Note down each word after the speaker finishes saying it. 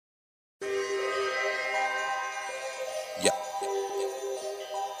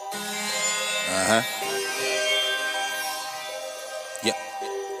Yep.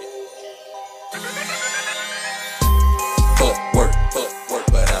 Fuck work,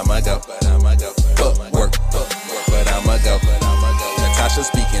 but I'ma go. Fuck work, but I'ma go. Natasha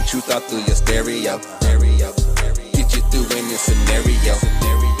speaking truth out through your stereo. Get you through any scenario.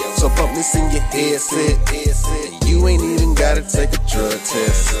 So pump this in your headset. And you ain't even gotta take a drug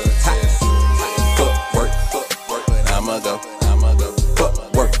test. Fuck work, but I'ma go.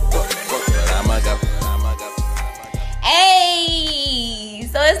 Fuck work, but I'ma go. Hey,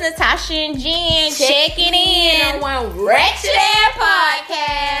 so it's Natasha and Jen checking in on one Ratchet Air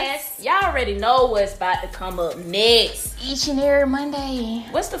podcast. Y'all already know what's about to come up next. Each and every Monday.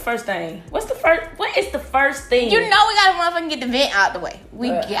 What's the first thing? What is the first thing? You know we gotta motherfucking get the vent out the way. We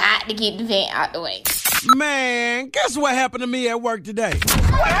got to get the vent out the way. Man, guess what happened to me at work today? What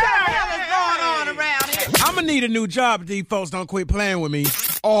the hell is going on around here? I'm gonna need a new job if these folks don't quit playing with me.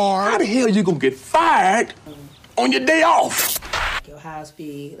 Or How the hell you gonna get fired on your day off? Your high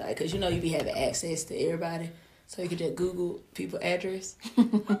speed, like, cause you know you be having access to everybody, so you can just Google people address.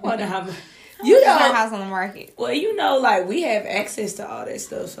 I wonder how much. You know, our house on the market. Well, you know, like we have access to all that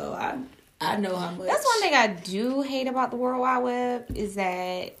stuff, so I know how much. That's one thing I do hate about the World Wide Web is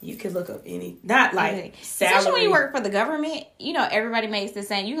that you can look up not like salary. Especially when you work for the government, you know, everybody makes the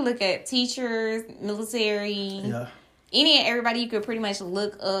same. You can look at teachers, military, any and everybody. You could pretty much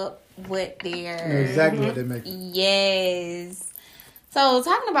look up what their know exactly what they make. Yes. So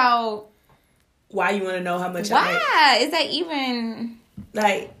talking about why you want to know how much. Why is that even?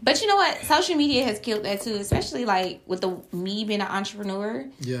 Like, but you know what? Social media has killed that too, especially like with me being an entrepreneur.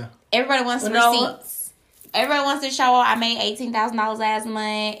 Yeah. Everybody wants receipts. Everybody wants to show I made $18,000 last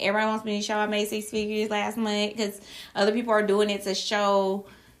month. Everybody wants me to show I made 6 figures last month because other people are doing it to show,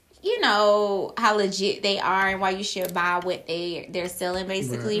 you know, how legit they are and why you should buy what they're selling,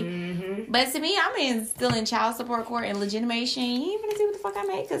 basically. Right. Mm-hmm. But to me, I'm still in child support court and legitimation. You ain't gonna see what the fuck I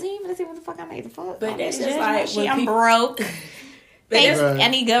made because he ain't gonna see what the fuck I made. The fuck. But that's just like when I'm broke. Right. I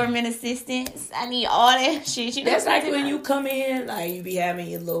need government assistance. I need all that shit. You know, that's like when you come in, like you be having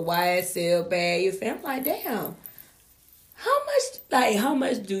your little YSL bag, your family like, damn, how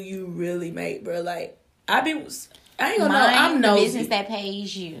much do you really make, bro? Like I ain't gonna know. I'm nosy. Business that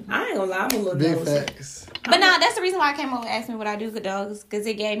pays you. I ain't gonna lie, I'm a little Big nosy. facts. But nah, that's the reason why I came over and asked me what I do, because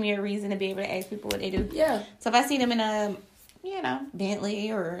it gave me a reason to be able to ask people what they do. Yeah. So if I see them in a, you know,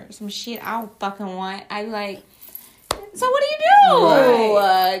 Bentley or some shit I don't fucking want, I be like, so what do you do?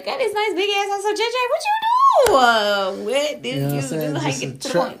 Right. Got this nice big ass house. So JJ, what you do? What do You know what I'm you saying? do? How you Just get a to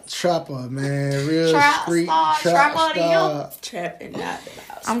the point? trapper, man. Real Trap street star, trap trapper to star. Trapping out the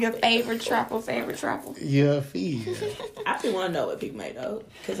house. I'm your favorite trapper. Yeah, feed. I just want to know what people make though,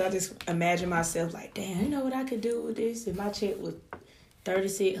 because I just imagine myself like, damn, you know what I could do with this if my check was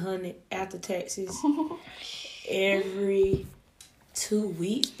 $3,600 after taxes every 2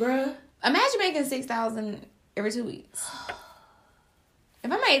 weeks, bruh. Imagine making $6,000 every 2 weeks.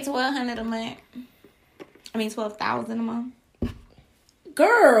 If I made $1,200 a month, I mean $12,000 a month.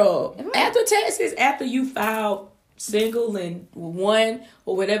 Girl, after taxes, after you file single and one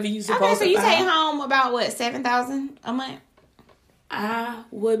or whatever you supposed Okay, so you to file, take home about what, $7,000 a month? I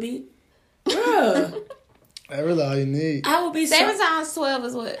would be, bruh. That's really all you need. I would be 7 times 12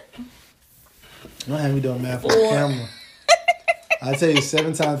 is what? Don't have me doing math on the camera. I tell you,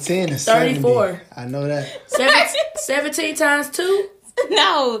 7 times 10 is 34. 70. I know that. 17 times 2?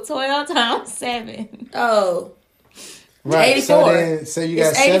 No, 12 times 7. Oh. Right. 84. So then, so you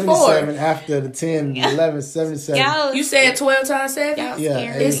got It's 84. 77 after the 10, 11, 77. You said 12 times 7? Y'all Yeah,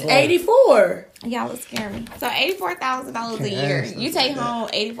 scary. It's 84. Y'all was scary. So $84,000 a year. ask You take home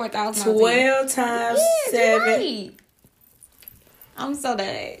 $84,000 a year. 12 times Yes, you're 7. right. I'm so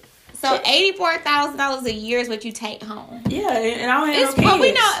dead. So $84,000 a year is what you take home. Yeah, and I don't have It's no but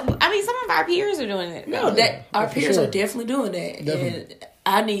we kids. know. I mean, some of our peers are doing it. No, that our for peers sure. are definitely doing that. Definitely. And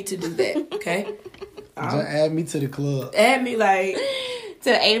I need to do that, okay? Just add me to the club. Add me like,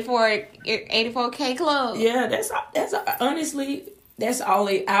 To 84K club. yeah, that's honestly, that's all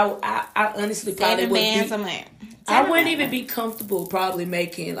I honestly probably $7 would bands be. a month. I wouldn't even be comfortable probably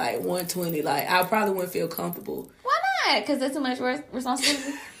making like 120. Like I probably wouldn't feel comfortable. Why not? Because that's too much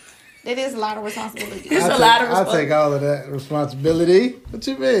responsibility. That is a lot of responsibility. It's a lot of I'll take all of that responsibility. What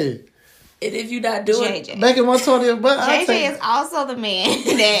you mean? And if you're not doing JJ. Making 120 a month. JJ is also the man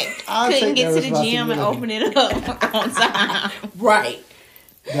that I'll couldn't take get that to the gym and responsibility. open it up on time. right,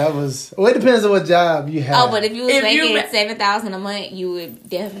 That was. Well, it depends on what job you have. Oh, but if you was making $7,000 a month, you would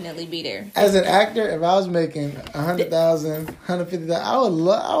definitely be there. As an actor, if I was making $100,000, $150,000, I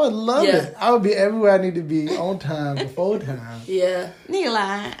would love it. I would be everywhere I need to be on time before time. Yeah, Nigga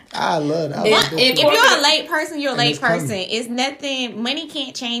lying. I love that. If you're a late person, you're a late person. Coming. It's nothing. Money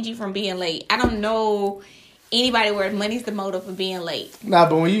can't change you from being late. I don't know anybody where money's the motive for being late. Nah,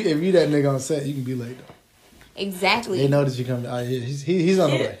 but if you that nigga on set, you can be late though. Exactly. They know that you come. He's on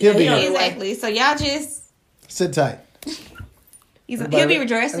the way. He'll be here. Exactly. So y'all just Sit tight. he'll be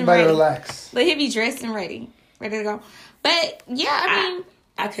dressed and everybody ready. relax. But he'll be dressed and ready to go. But yeah, I mean,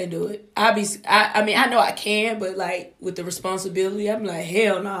 I couldn't do it. I mean, I know I can, but like with the responsibility, I'm like,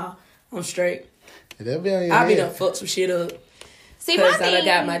 hell nah, I'm straight. They'll be on your I'll be head. done fuck some shit up. see, my Because I thing,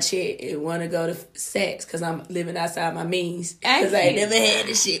 got my check and want to go to sex because I'm living outside my means. I Because I ain't see. never had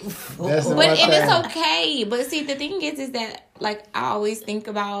this shit before. That's the but one and it's thing. okay. But see, the thing is that like I always think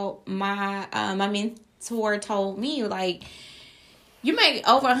about my my mentor told me like you make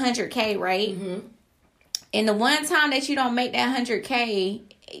over 100K, right? Mm-hmm. And the one time that you don't make that 100K,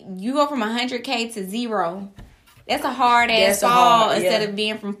 you go from 100K to zero. That's a hard ass That's a fall hard, instead yeah. of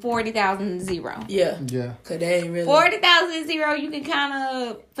being from 40,000 to zero. Yeah. Yeah. Because they ain't really. 40,000 to zero, you can kind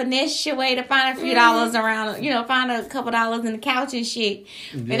of finesse your way to find a few dollars around, find a couple dollars in the couch and shit.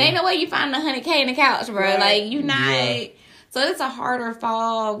 But ain't no way you find 100K in the couch, bro. Right. Like, you not. Yeah. So it's a harder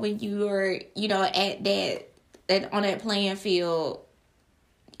fall when you're, at that on that playing field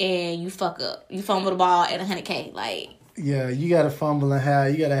and you fuck up. You fumble the ball at 100K. Like, Yeah, you gotta fumble and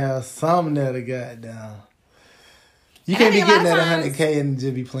have. You gotta have something there to goddamn. You And can't I be think a getting lot that of times- 100K and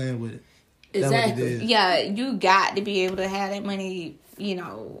just be playing with it. That's what it Exactly. is. yeah, you got to be able to have that money, in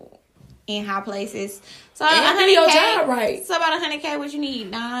high places. So And do your job right. So about 100K, what you need?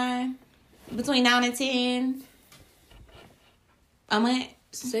 Between 9 and 10 a month.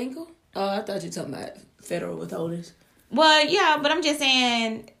 Single? Oh, I thought you were talking about federal withholdings. Well, yeah, but I'm just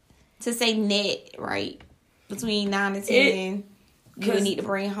saying to say net, right? Between 9 and 10, you would need to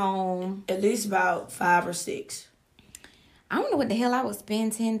bring home. At least about 5 or 6. I don't know what the hell I would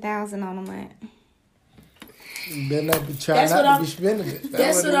spend $10,000 on a month. You better not be trying That's not what to I'm- be spending it.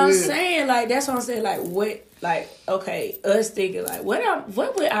 That's what it I'm is. saying. Like, that's what I'm saying. Like, what? Like, okay, us thinking like, what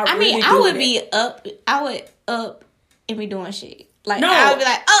would I really mean, do I would with be it? up. I would up and be doing shit. Like, No. I would be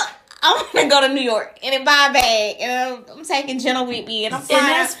like, oh, I want to go to New York and then buy a bag. And I'm taking Jenna with me. And I'm flying.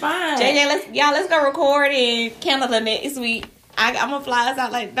 And that's fine. JJ, let's go record in Canada next week. I'm going to fly us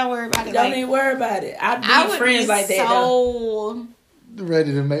out. Like, don't worry about it. Don't Like, even worry about it. I I'd would be friends be like that. Though. so...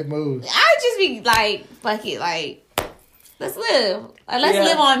 Ready to make moves. I would just be like, fuck it. Like, let's live. Like, let's Yeah.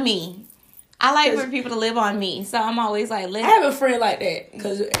 live on me. I like for people to live on me. So I'm always like, I let's... have a friend like that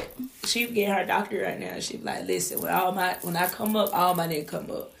because she getting her doctorate right now. She be like, listen, when I come up, all my niggas come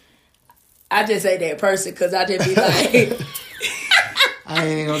up. I just ain't that person because I just be like, I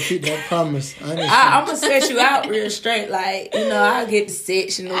ain't even gonna keep that promise. I'm gonna set you out real straight. Like, I get the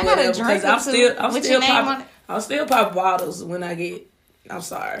section or I got a whatever drink because or two I'm with still your name on popping. it. I'm still popping bottles when I get. I'm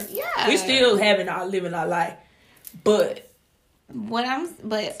sorry. Yeah. We still living our life, but I'm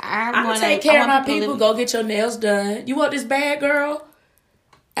I'm gonna gonna take care of my people. Go get your nails done. You want this bad, girl?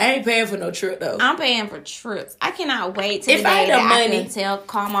 I ain't paying for no trip though. I'm paying for trips. I cannot wait till If the I day had the that I money- can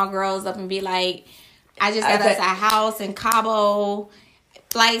call my girls up and be like, I just got Okay. us a house in Cabo.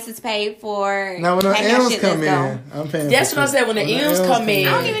 Flights is paid for. Now when the Pack your M's shit, come let's go. in, I'm paying. That's for what I it. said, when the M's come in.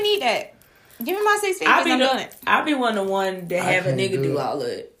 I don't even need that. Give me my 6 figures. I'm doing it. I'll be one of the one that have a can't nigga do do it. all of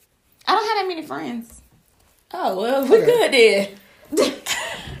it. I don't have that many friends. Oh well, we good then.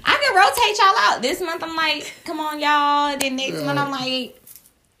 I can rotate y'all out. This month I'm like, come on y'all. And then next month I'm like,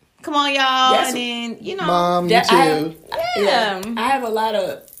 come on y'all. That's- and then, Mom, you That- I too. yeah. I have a lot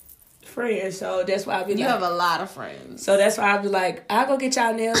of friends, so that's why I be You like. have a lot of friends. So that's why I be like, I'll go get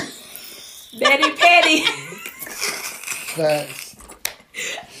y'all nails. Betty Petty. Facts.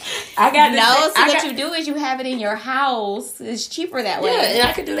 I got No, this. so what you do is you have it in your house. It's cheaper that way. Yeah, and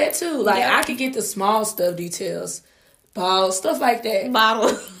I could do that too. Like Yeah. I could get the small stuff details, balls, stuff like that.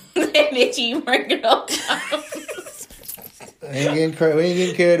 Bottle that you bring it up. We ain't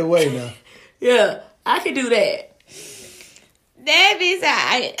getting carried away now. Yeah, I could do that. That bitch,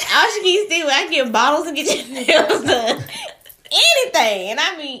 all she keeps doing, I get bottles and get your nails done. Anything, and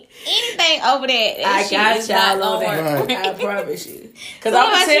I mean anything over that. I shit got is not y'all on gonna work. that. I promise you. Because So I'm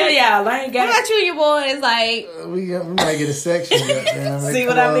what gonna about tell you? y'all, I ain't What got. about you and your boys? Like, We might get a section. Goddamn. See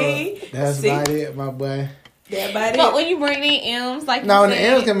what I mean? That's See? about it, my boy. That body. but when you bring in M's, like Now you when the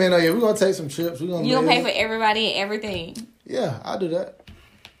said, M's come in, oh yeah, we're gonna take some trips. you gonna pay for everybody and everything. Yeah, I'll do that.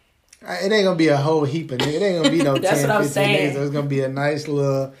 It ain't gonna be a whole heap of niggas. It ain't gonna be no 10, That's what I'm 15 saying. niggas. So it's gonna be a nice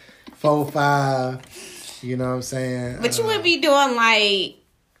little 4, 5. You know what I'm saying? But you wouldn't be doing like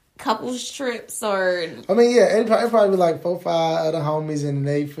couples trips or. I mean, yeah, it'd probably be like 4, 5 other homies and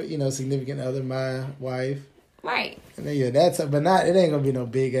they, significant other, my wife. Right. And then, yeah, but not. It ain't gonna be no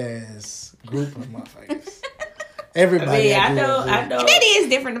big ass group of motherfuckers. Everybody. I know. And it is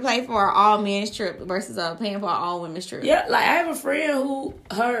different to pay for an all men's trip versus paying for an all women's trip. Yeah, like I have a friend who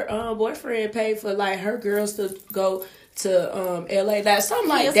her boyfriend paid for like her girls to go to LA. That's something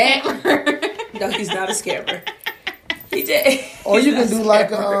like that. No, he's not a scammer. He did. Or you can do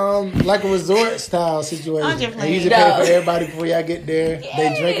like a resort style situation. And you just pay for everybody before y'all get there. Yeah.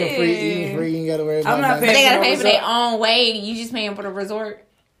 They drinking free, eating free. You ain't gotta worry about I'm not that. But they gotta for pay the for their resort. own way. You just paying for the resort.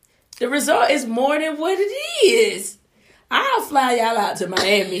 The resort is more than what it is. I'll fly y'all out to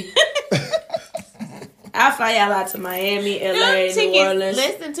Miami. I'll fly y'all out to Miami, LA, New Orleans.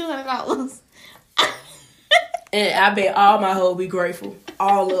 Less than $200. And I bet all my hoes be grateful.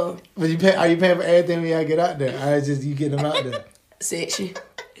 All of them. But are you paying for everything when y'all get out there? Or just you get them out there? Section.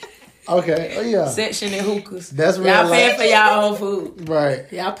 Okay. Oh yeah. Section and hookahs. That's real Y'all paying life. for y'all own food. Right.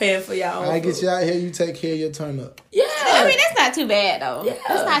 Y'all paying for y'all own I food. get you out here. You take care of your turn up. Yeah. I mean, that's not too bad though. Yeah.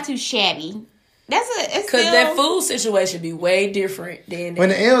 That's not too shabby. It's Because still, that food situation be way different than When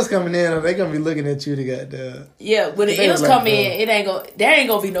the M's coming in, they gonna be looking at you to get the. yeah. When the They M's like, come in, there ain't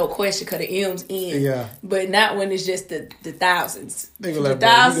gonna be no question because the M's in. Yeah. But not when it's just the thousands. They gonna The like, bro,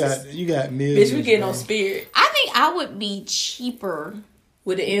 thousands. you got millions. Bitch, we getting bro. on spirit I think I would be cheaper.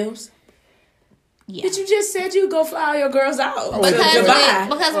 with the M's. Yeah. But you just said you go fly all your girls out. Oh, Because yeah.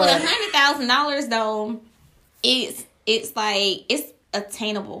 with $100,000 though, it's like it's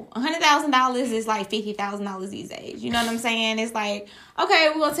attainable. $100,000 is like $50,000 these days. You know what I'm saying? It's like, okay,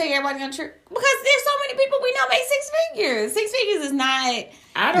 we're gonna take everybody on a trip because there's so many people we know make 6 figures. 6 figures is not I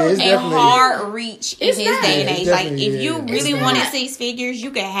Yeah, don't it's a definitely- hard reach in It's this not. day and It's age. Like definitely if you is. really It's wanted not. 6 figures,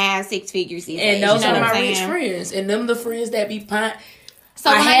 you could have 6 figures these And days. those you know are what my I'm rich saying? friends. And them the friends that be pine. So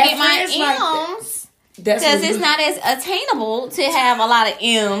I when I have get my friends like that. M's, That's because what it's we- not as attainable to have a lot of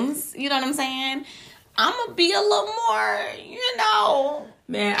M's. You know what I'm saying? I'm gonna be a little more,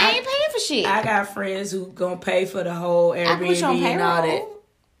 Man, I ain't paying for shit. I got friends who gonna pay for the whole I can put you on Airbnb and all that. payroll.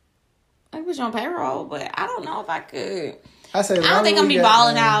 I can put you on payroll, but I don't know if I could. I say, I don't think I'm gonna be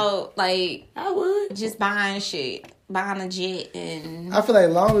balling out like I would. just buying shit, buying a jet, and I feel like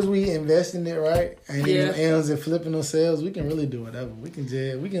as long as we invest in it right and Yeah. the M's and flipping themselves, we can really do whatever. We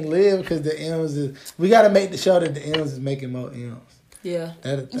can live because the M's is. We got to make the show that the M's is making more M's. Yeah.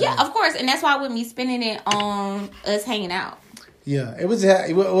 yeah, of course, and that's why with me spending it on us hanging out. Yeah, it was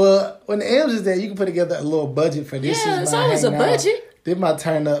well when the M's is there, you can put together a little budget for this. Yeah, is it's my always a hanging out. budget. This my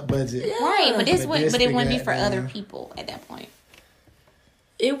turn up budget. Yeah. Right, but But it wouldn't be for goddamn. other people at that point.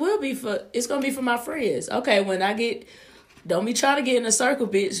 It will be for. It's gonna be for my friends. Okay, when I get. Don't be trying to get in a circle,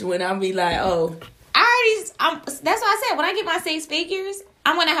 bitch. When I be like, oh, That's why I said when I get my 6 figures,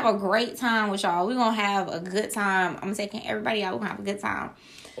 I'm gonna have a great time with y'all. We're gonna have a good time. I'm taking everybody out. We're gonna have a good time.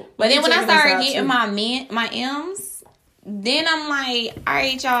 But then when I start getting my M's, then I'm like, all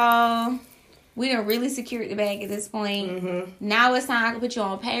right, y'all. We done really secured the bag at this point. Mm-hmm. Now it's time I can put you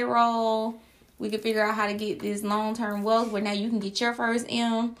on payroll. We can figure out how to get this long-term wealth where now you can get your first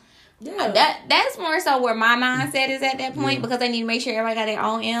M. yeah, That's more so where my mindset is at that point because they need to make sure everybody got their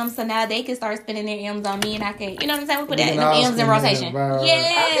own M's, so now they can start spending their M's on me and I can, you know what I'm saying? We put We that can them all M's in spend rotation. them, right.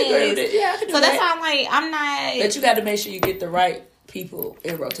 Yes. I can agree with it. Yeah, I can do So that's that. why I'm like, I'm not But you got to make sure you get the right people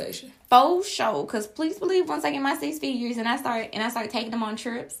in rotation. faux show because please believe once I get my 6 figures and I start taking them on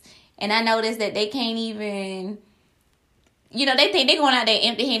trips and I notice that they can't even. You know, they think they're going out there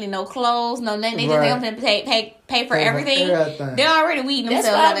empty-handed, no clothes, no nothing. They just Right. want to pay for everything. everything. They're already weeding That's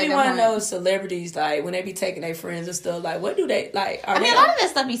themselves why out I at be that one of point. those celebrities, like, when they be taking their friends and stuff, like, what do they, like, are I mean, they, a lot of that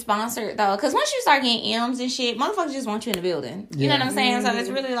stuff be sponsored though, because once you start getting M's and shit, motherfuckers just want you in the building. You know Yeah. what I'm saying? So it's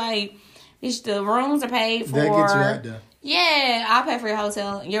really like, the rooms are paid for. That get you out there. Yeah, I'll pay for your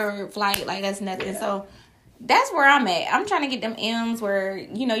hotel, your flight, like that's nothing. So that's where I'm at. I'm trying to get them M's where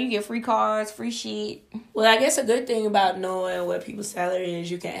you get free cars, free shit. well, I guess a good thing about knowing what people's salary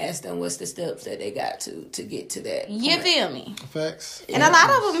is, you can ask them what's the steps that they got to get to that You point. feel me? Facts. And a lot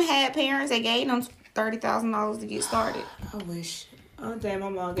of them had parents that gave them $30,000 to get started. I wish. Only thing my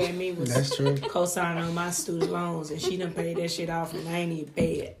mom gave me was That's true. co-signing on my student loans, and she done paid that shit off, and I ain't even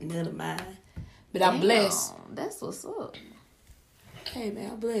paid none of mine. But I'm blessed. Damn, that's what's up. Hey,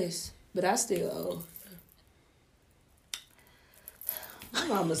 man, I'm blessed. But I still owe. My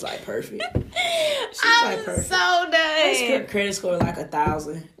mama's like perfect. She's like perfect. So done. Her credit score like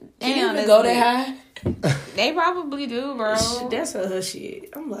 1,000. Can you Damn, even that's go lit. that high? They probably do, bro. That's her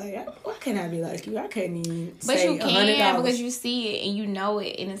shit. I'm like, why can't I be like you? I can't even. But say you can $100. because you see it and you know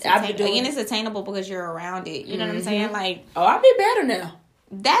it, and it's it's attainable because you're around it. You know what I'm saying? Like, I be better now.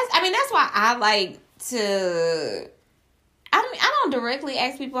 That's why I like to. I don't directly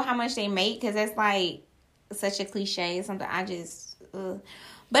ask people how much they make because that's like such a cliche. Something I just.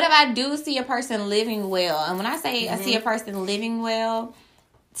 But if I do see a person living well, and when I say I see a person living well,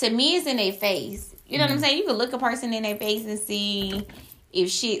 to me it's in their face. You know what I'm saying? You can look a person in their face and see if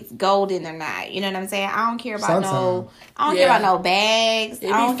shit's golden or not. You know what I'm saying? I don't care about care about no bags. I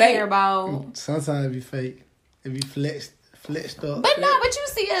don't care about. Sometimes it be fake. It be flexed up. But you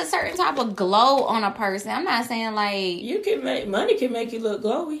see a certain type of glow on a person. I'm not saying like money can make you look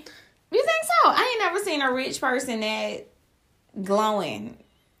glowy. You think so? I ain't never seen a rich person that glowing.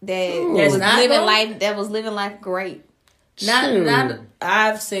 That was living life great. Not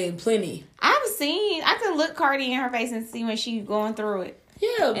I've seen plenty. I could look Cardi in her face and see when she's going through it.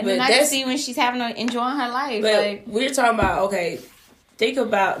 Yeah, and then I can see when she's enjoying her life. But we're talking about think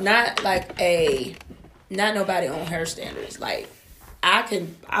about not nobody on her standards. Like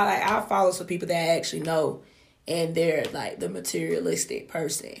I follow some people that I actually know, and they're like the materialistic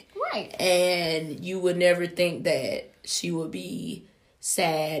person, right? And you would never think that she would be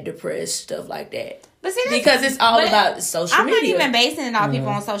sad, depressed, stuff like that. But see, because it's all about social media. I'm not even basing it off people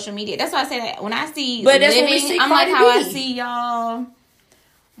on social media. That's why I say that when I see I'm like how I see y'all.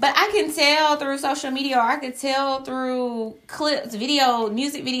 But I can tell through social media, or I could tell through clips,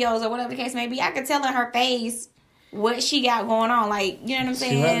 music videos, or whatever the case may be. I could tell in her face what she got going on. Like, you know what I'm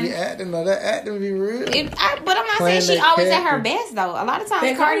saying? She might be acting, though. That acting be real. But I'm not saying she always at her best, though. A lot of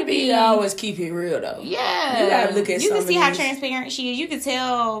times, Cardi B always keep it real, though. Yeah. You gotta look at You can see how transparent she is. You can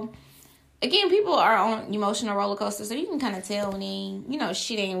tell. Again, people are on emotional roller coasters, so you can kind of tell when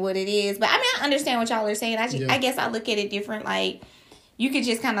shit ain't what it is. But I mean, I understand what y'all are saying. I guess I look at it different. Like, you could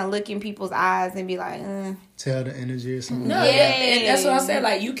just kind of look in people's eyes and be like, tell the energy or something. No, and that's what I said.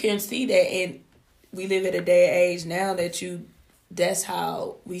 Like, you can see that, and we live at a day and age now that's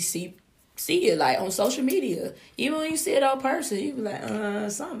how we see it, like on social media. Even when you see it on person, you be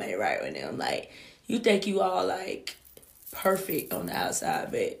like, something ain't right with them. Like, you think you all like perfect on the outside,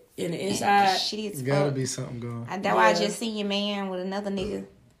 but in the inside, shit gotta be something going. That's why I just see your man with another nigga.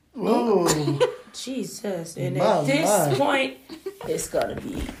 Whoa. Jesus. And at this point, it's gonna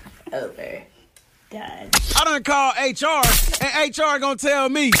be over. God. I done call HR, and HR gonna tell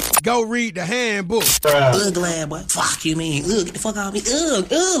me, go read the handbook. Ugh, glad boy. Fuck you mean. Ugh, get the fuck out of me. Ugh,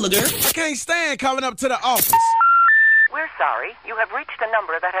 girl. I can't stand calling up to the office. We're sorry. You have reached a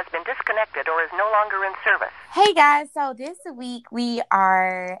number that has been disconnected or is no longer in service. Hey guys, so this week we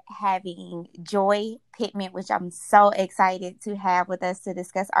are having Joy Pittman, which I'm so excited to have with us to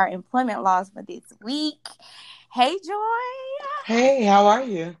discuss our employment laws for this week. Hey Joy. Hey, how are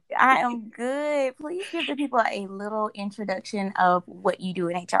you? I am good. Please give the people a little introduction of what you do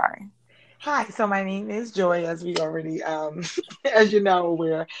in HR. Hi, so my name is Joy, as we already, as you're now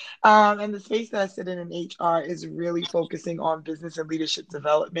aware. And the space that I sit in HR is really focusing on business and leadership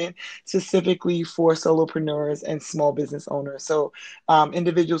development, specifically for solopreneurs and small business owners. So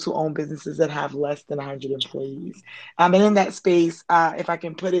individuals who own businesses that have less than 100 employees. And in that space, if I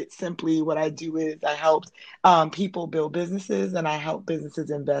can put it simply, what I do is I help people build businesses, and I help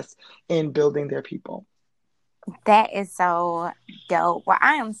businesses invest in building their people. That is so dope. Well,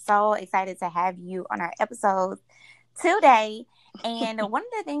 I am so excited to have you on our episode today. And one of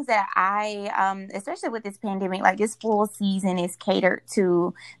the things that I, especially with this pandemic, like this full season is catered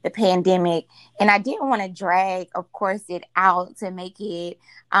to the pandemic. And I didn't want to drag, of course, it out to make it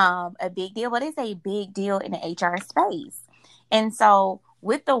a big deal, but it's a big deal in the HR space. And so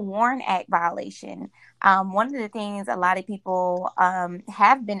with the WARN Act violation, one of the things a lot of people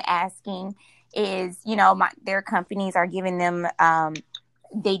have been asking is, their companies are giving them,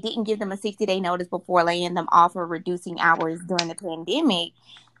 they didn't give them a 60-day notice before laying them off or reducing hours during the pandemic.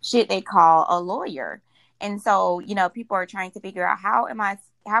 Should they call a lawyer? And so, people are trying to figure out how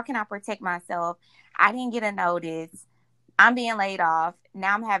can I protect myself? I didn't get a notice. I'm being laid off.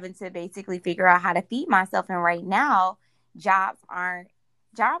 Now I'm having to basically figure out how to feed myself. And right now, jobs are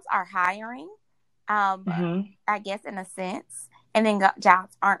hiring, I guess in a sense, and then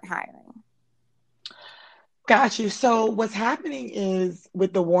jobs aren't hiring. Got you. So what's happening is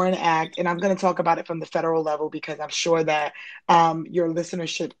with the WARN Act, and I'm going to talk about it from the federal level because I'm sure that your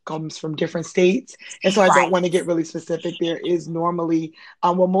listenership comes from different states. And so I don't want to get really specific. There is normally,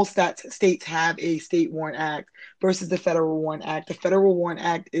 most states have a state WARN Act versus the federal WARN Act. The federal WARN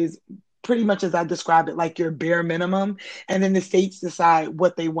Act is pretty much as I described it, like your bare minimum. And then the states decide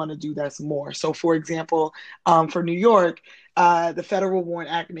what they want to do that's more. So for example, for New York, the Federal WARN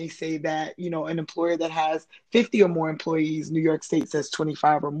Act may say that, an employer that has 50 or more employees, New York State says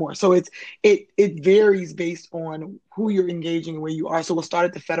 25 or more. So it varies based on who you're engaging and where you are. So we'll start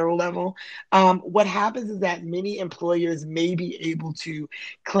at the federal level. What happens is that many employers may be able to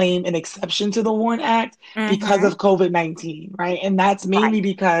claim an exception to the WARN Act because of COVID-19, right? And that's mainly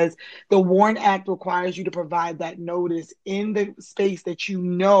because the WARN Act requires you to provide that notice in the space that you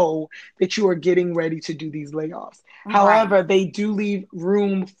know that you are getting ready to do these layoffs. However, they do leave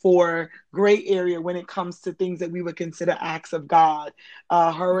room for gray area when it comes to things that we would consider acts of God,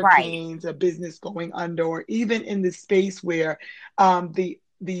 hurricanes, a business going under, or even in the space where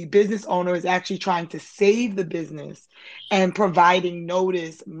the business owner is actually trying to save the business, and providing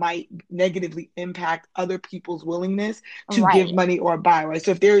notice might negatively impact other people's willingness to give money or buy, right?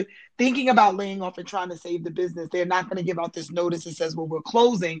 So if they're thinking about laying off and trying to save the business, they're not going to give out this notice that says, well, we're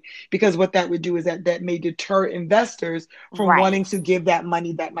closing, because what that would do is that may deter investors from wanting to give that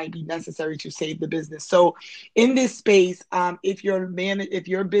money that might be necessary to save the business. So in this space, if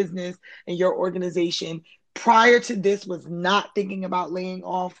your business and your organization prior to this was not thinking about laying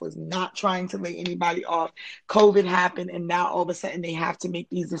off, was not trying to lay anybody off, COVID happened, and now all of a sudden they have to make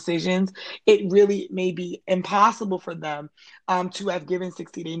these decisions, it really may be impossible for them to have given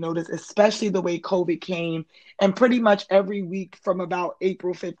 60-day notice, especially the way COVID came. And pretty much every week from about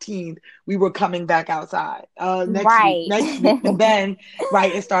April 15th, we were coming back outside. Next week. And then,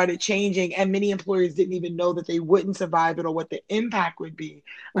 it started changing. And many employers didn't even know that they wouldn't survive it or what the impact would be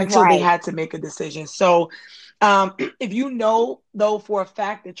until they had to make a decision. So if you know, though, for a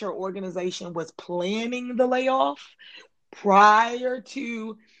fact that your organization was planning the layoff prior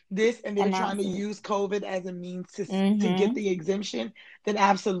to this, and they're trying to use COVID as a means to get the exemption, then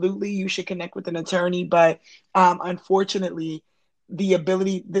absolutely you should connect with an attorney. But unfortunately, the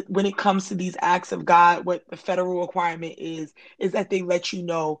ability that when it comes to these acts of God, what the federal requirement is that they let you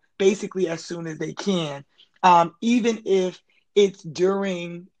know basically as soon as they can, even if it's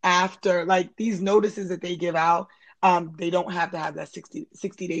during, after, like these notices that they give out. They don't have to have that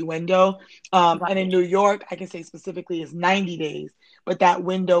 60-day window. And in New York, I can say specifically it's 90 days, but that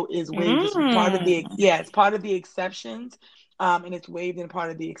window is waived. It's part of it's part of the exceptions. And it's waived in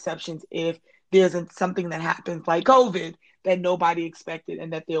part of the exceptions if there's something that happens like COVID that nobody expected,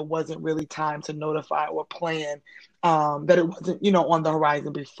 and that there wasn't really time to notify or plan, that it wasn't, on the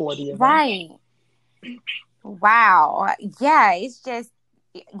horizon before the event. Right. Wow. Yeah, it's just,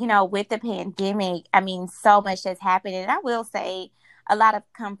 with the pandemic, I mean, so much has happened. And I will say a lot of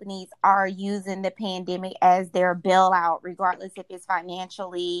companies are using the pandemic as their bailout, regardless if it's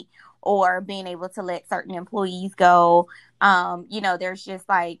financially or being able to let certain employees go. There's just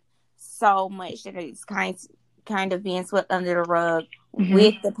like so much that is kind of being swept under the rug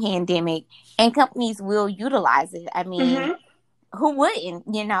with the pandemic, and companies will utilize it. I mean, who wouldn't?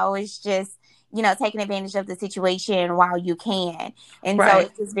 It's just, taking advantage of the situation while you can. And so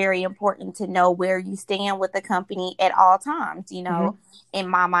it's just very important to know where you stand with the company at all times, in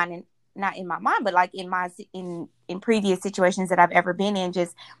my mind, and not in my mind, but like in previous situations that I've ever been in,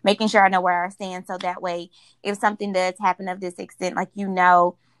 just making sure I know where I stand. So that way, if something does happen of this extent, like,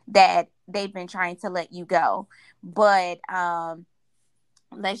 that they've been trying to let you go. But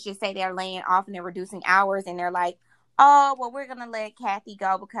let's just say they're laying off and they're reducing hours, and they're like, oh, well, we're going to let Kathy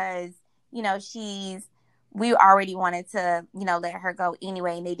go because, we already wanted to, let her go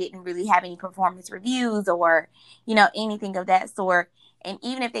anyway. And they didn't really have any performance reviews or, anything of that sort. And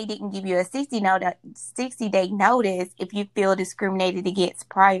even if they didn't give you a 60-day notice, if you feel discriminated against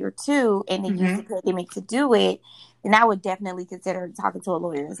prior to, and they use the pandemic to do it, then I would definitely consider talking to a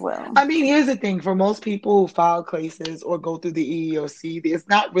lawyer as well. I mean, here's the thing. For most people who file cases or go through the EEOC, it's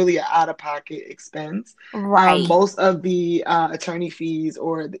not really an out-of-pocket expense. Right. Most of the attorney fees,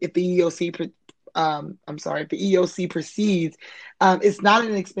 or if the EEOC, if the EEOC proceeds, it's not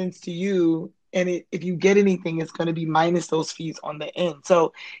an expense to you. And if you get anything, it's going to be minus those fees on the end.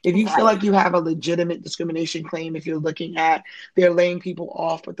 So if you feel like you have a legitimate discrimination claim, if you're looking at they're laying people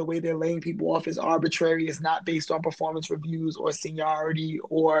off, but the way they're laying people off is arbitrary, it's not based on performance reviews or seniority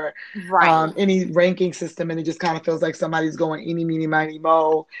or any ranking system, and it just kind of feels like somebody's going eeny, meeny, miny,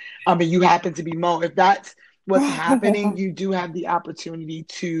 mo, and you happen to be Mo. If that's what's happening, you do have the opportunity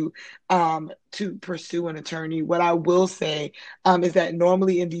to pursue an attorney. What I will say is that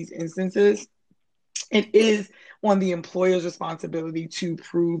normally in these instances, it is on the employer's responsibility to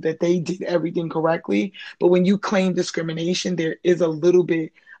prove that they did everything correctly. But when you claim discrimination, there is a little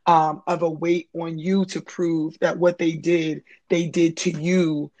bit of a weight on you to prove that what they did to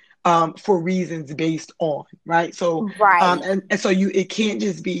you for reasons based on, right? So, Right. and so it can't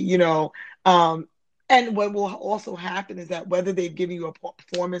just be, and what will also happen is that whether they give you a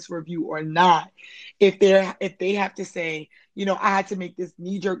performance review or not, if they have to say, I had to make this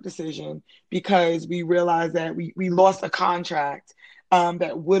knee-jerk decision because we realized that we lost a contract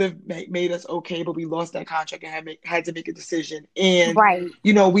that would have made us okay, but we lost that contract and had to make a decision. And, Right.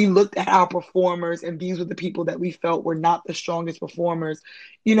 We looked at our performers, and these were the people that we felt were not the strongest performers.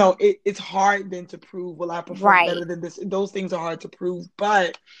 It's hard then to prove, will I perform better than this? Those things are hard to prove,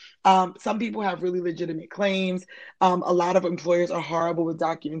 but some people have really legitimate claims. A lot of employers are horrible with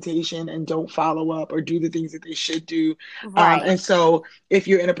documentation and don't follow up or do the things that they should do. Right. And so if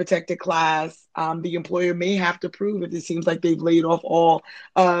you're in a protected class, the employer may have to prove if it seems like they've laid off all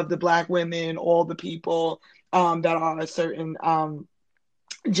of the Black women, all the people that are a certain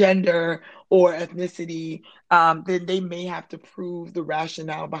gender or ethnicity, then they may have to prove the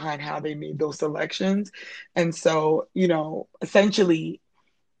rationale behind how they made those selections. And so, essentially,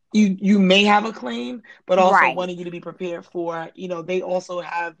 you may have a claim, but also wanting you to be prepared for, they also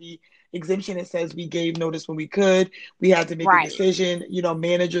have the exemption that says we gave notice when we could. We had to make a decision.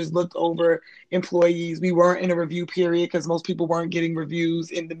 Managers looked over employees. We weren't in a review period because most people weren't getting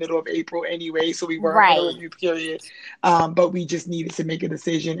reviews in the middle of April anyway. So we weren't in a review period. But we just needed to make a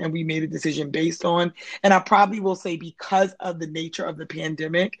decision, and we made a decision based on. And I probably will say, because of the nature of the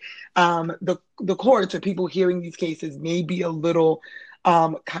pandemic, the courts or people hearing these cases may be a little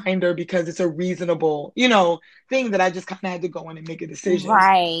kinder, because it's a reasonable, thing that I just kind of had to go in and make a decision.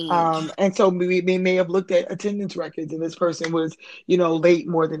 Right. And so we may have looked at attendance records, and this person was, late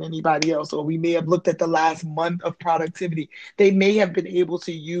more than anybody else. Or we may have looked at the last month of productivity. They may have been able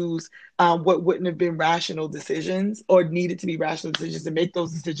to use what wouldn't have been rational decisions or needed to be rational decisions to make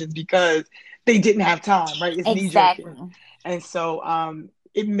those decisions because they didn't have time, right? It's exactly. knee-jerk. And so,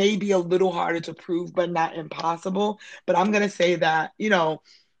 it may be a little harder to prove, but not impossible. But I'm going to say that,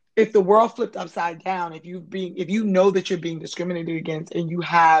 if the world flipped upside down, if you know that you're being discriminated against and you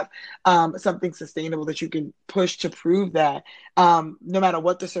have something sustainable that you can push to prove that, no matter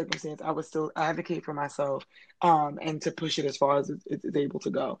what the circumstance, I would still advocate for myself and to push it as far as it's able to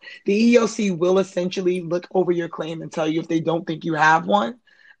go. The EEOC will essentially look over your claim and tell you if they don't think you have one.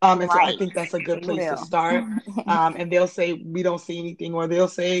 And so I think that's a good place to start. And they'll say, we don't see anything, or they'll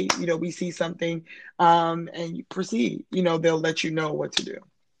say, we see something, and you proceed. They'll let you know what to do.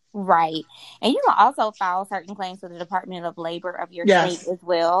 Right. And you can also file certain claims with the Department of Labor of your state as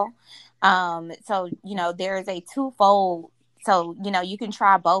well. So, there is a twofold. So, you can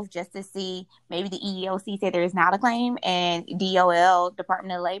try both just to see. Maybe the EEOC say there is not a claim, and DOL,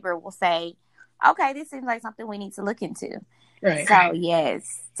 Department of Labor, will say, okay, this seems like something we need to look into. Right. So, yes,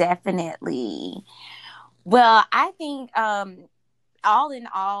 definitely. Well, I think all in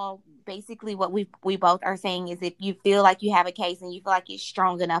all, basically what we both are saying is, if you feel like you have a case and you feel like it's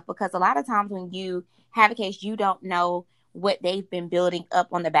strong enough, because a lot of times when you have a case, you don't know what they've been building up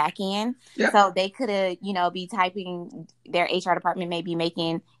on the back end. Yep. So they could have, be typing, their HR department may be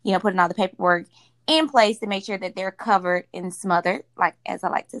making, putting all the paperwork in place to make sure that they're covered and smothered, like, as I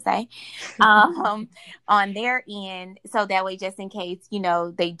like to say, on their end. So that way, just in case,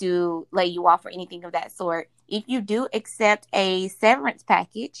 they do lay you off or anything of that sort, if you do accept a severance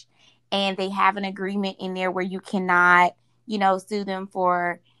package and they have an agreement in there where you cannot, sue them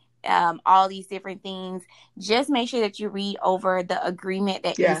for all these different things, just make sure that you read over the agreement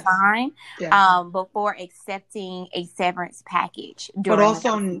that you sign before accepting a severance package. But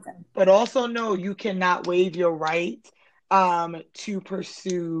also know you cannot waive your right to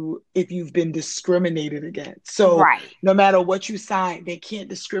pursue if you've been discriminated against. So no matter what you sign, they can't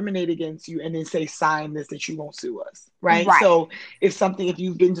discriminate against you and then say, sign this, that you won't sue us. Right. So if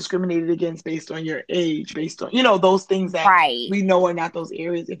you've been discriminated against based on your age, based on, those things that we know are not those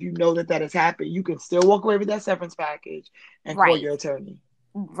areas, if you know that has happened, you can still walk away with that severance package and call your attorney.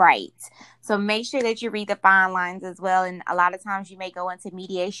 Right. So make sure that you read the fine lines as well. And a lot of times you may go into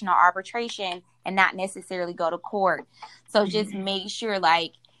mediation or arbitration and not necessarily go to court. So just make sure,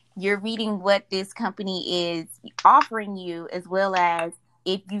 like, you're reading what this company is offering you, as well as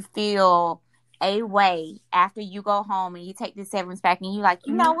if you feel a way after you go home and you take the severance pack and you're like,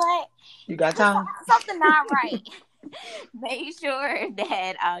 you know what? You got time. Something not right. Make sure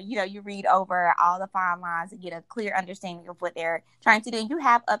that you read over all the fine lines and get a clear understanding of what they're trying to do. You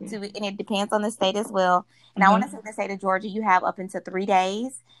have up to, and it depends on the state as well. And I want to say the state of Georgia, you have up until 3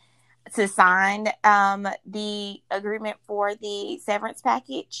 days to sign the agreement for the severance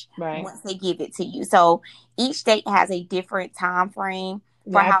package once they give it to you. So each state has a different time frame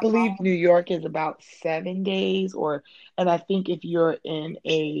For I how believe long? New York is about 7 days, and I think if you're in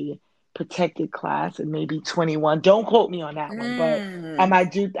a protected class, it may be 21. Don't quote me on that one, but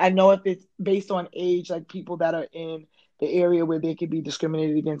Mm. I know if it's based on age, like people that are in the area where they could be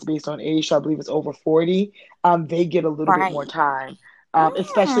discriminated against based on age, so I believe it's over 40, they get a little bit more Right. time.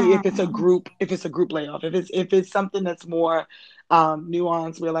 Especially Mm. if it's a group layoff. If it's something that's more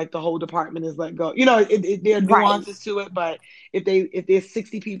nuanced, where like the whole department is let go. There are Right. nuances to it, but if there's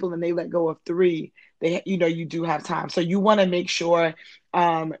 60 people and they let go of three, you do have time. So you want to make sure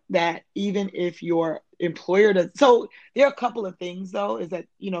that even if your employer does. So there are a couple of things though. Is that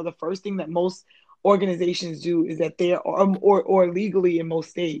the first thing that most organizations do is that there are, or legally in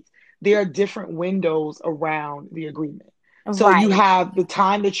most states, there are different windows around the agreement. So you Right. have the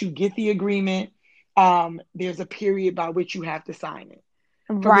time that you get the agreement. There's a period by which you have to sign it.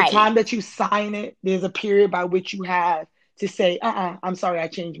 From the Right. time that you sign it, there's a period by which you have to say, I'm sorry, I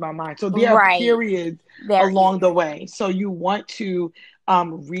changed my mind. So there are Right. periods There along is. the way. So you want to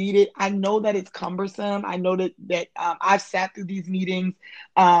read it. I know that it's cumbersome. I know that I've sat through these meetings.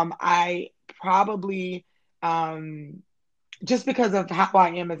 I probably, just because of how I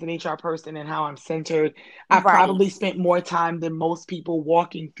am as an HR person and how I'm centered, I Right. probably spent more time than most people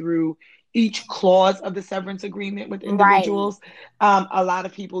walking through each clause of the severance agreement with Right. individuals. A lot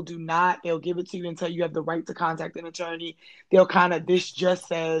of people do not. They'll give it to you until you have the right to contact an attorney. This just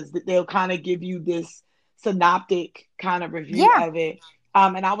says that they'll kind of give you this synoptic kind of review Yeah. of it.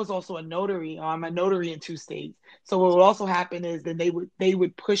 And I was also a notary. I'm a notary in 2 states. So what would also happen is then they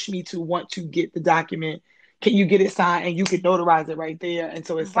would push me to want to get the document. Can you get it signed? And you could notarize it right there. And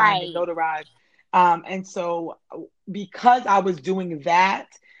so it's signed and Right. notarized. And so because I was doing that,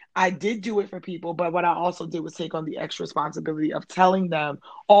 I did do it for people, but what I also did was take on the extra responsibility of telling them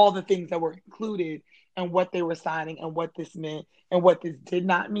all the things that were included and what they were signing and what this meant and what this did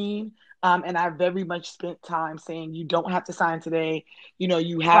not mean. And I very much spent time saying, you don't have to sign today.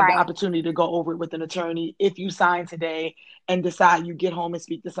 You have the Right. opportunity to go over it with an attorney. If you sign today and decide you get home and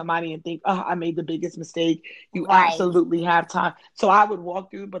speak to somebody and think, oh, I made the biggest mistake, you Right. absolutely have time. So I would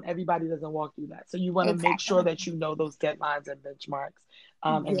walk through, but everybody doesn't walk through that. So you want to make sure Exactly. that you know those deadlines and benchmarks.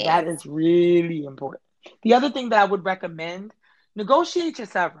 And that Yes. is really important. The other thing that I would recommend, negotiate your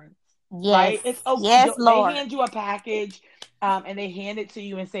severance, Yes. right? It's oh, Yes, they Lord. hand you a package, and they hand it to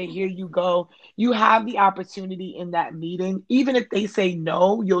you and say, here you go. You have the opportunity in that meeting. Even if they say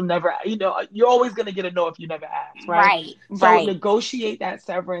no, you'll never, you're always going to get a no if you never ask, right? Right. So Right. negotiate that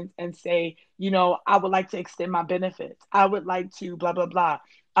severance and say, I would like to extend my benefits. I would like to blah, blah, blah.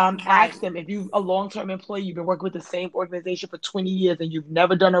 Right. Ask them if you're a long-term employee, you've been working with the same organization for 20 years and you've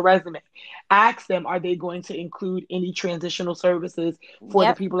never done a resume. Ask them, are they going to include any transitional services for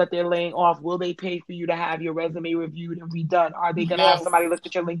the Yep. people that they're laying off? Will they pay for you to have your resume reviewed and redone? Are they going to have Yes. somebody look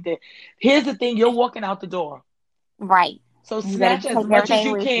at your LinkedIn? Here's the thing, you're walking out the door. Right. So You better snatch as take much as everything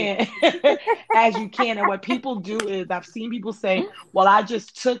you with you. can as you can. And what people do is I've seen people say, well, I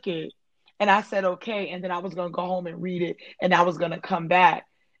just took it and I said, okay. And then I was going to go home and read it and I was going to come back.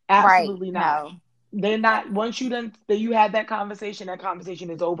 Right. Absolutely not. No. They're not, once you had that conversation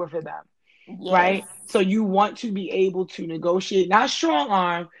is over for them. Yes. Right. So you want to be able to negotiate, not strong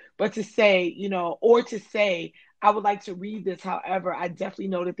arm, but to say, or to say, I would like to read this. However, I definitely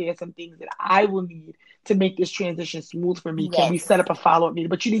know that there are some things that I will need to make this transition smooth for me. Can we Yes. set up a follow-up meeting?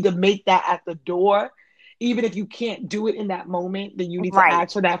 But you need to make that at the door. Even if you can't do it in that moment, then you need to Right.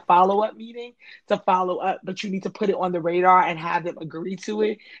 ask for that follow-up meeting to follow up. But you need to put it on the radar and have them agree to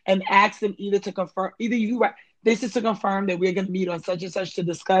it and ask them either to confirm, this is to confirm that we're going to meet on such and such to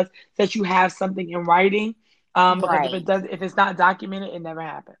discuss, that you have something in writing. Because Right. if it's not documented, it never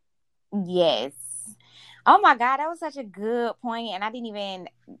happened. Yes. Oh my God, that was such a good point, and it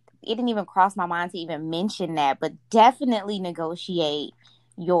didn't even cross my mind to even mention that. But definitely negotiate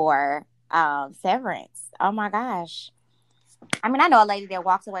your severance. Oh my gosh. I mean, I know a lady that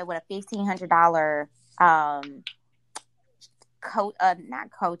walks away with a $1,500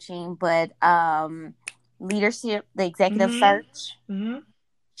 not coaching, but leadership, the executive search. Mm-hmm.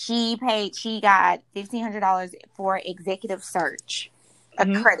 She got $1,500 for executive search, a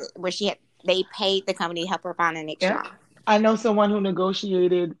credit where they paid the company to help her find an next job. I know someone who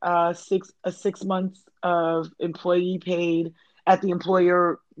negotiated 6 months of employee paid at the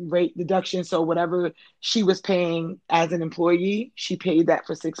employer rate deduction. So whatever she was paying as an employee, she paid that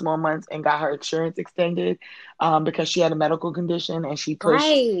for 6 more months and got her insurance extended because she had a medical condition and she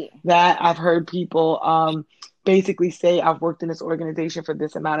pushed that. I've heard people basically say, I've worked in this organization for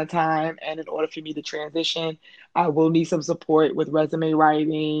this amount of time, and in order for me to transition, I will need some support with resume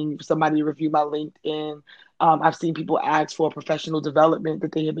writing, somebody to review my LinkedIn, I've seen people ask for professional development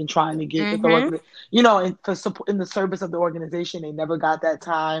that they have been trying to get with the and for support in the service of the organization. They never got that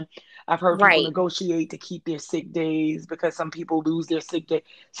time. I've heard people negotiate to keep their sick days because some people lose their sick day.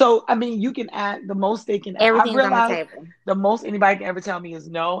 So I mean, you can add the most they can. Everything's I realized on the table. the most anybody can ever tell me is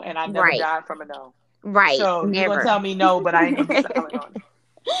no, and I never died from a no. Right. So never. You're gonna tell me no, but I ain't gonna be silent on it.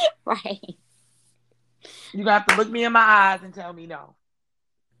 Right. You're gonna have to look me in my eyes and tell me no.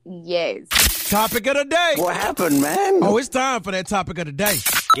 Yes. Topic of the day. What happened, man? Oh, it's time for that topic of the day.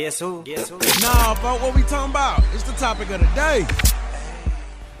 Guess who? Nah, folks, what we talking about? It's the topic of the day.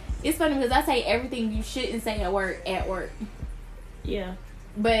 It's funny because I say everything you shouldn't say at work. Yeah.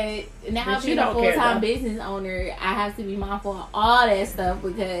 But now being a full-time business owner, I have to be mindful of all that stuff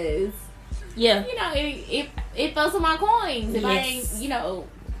because, it fucks with my coins if I ain't,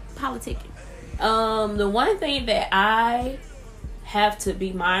 politicking. The one thing that I have to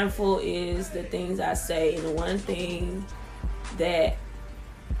be mindful is the things I say, and the one thing that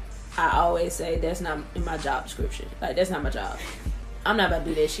I always say, that's not in my job description. Like, that's not my job. I'm not about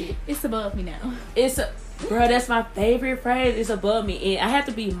to do that shit. It's above me now. Bro, that's my favorite phrase. It's above me, and I have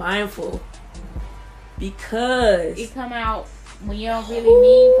to be mindful because it come out when you don't really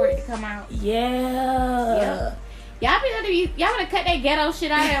mean for it to come out. Yeah. Y'all better cut that ghetto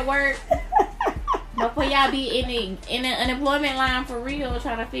shit out at work. Before y'all be in the unemployment line for real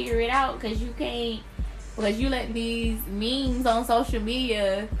trying to figure it out because you let these memes on social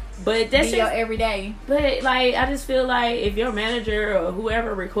media but that's be your everyday. But like I just feel like if your manager or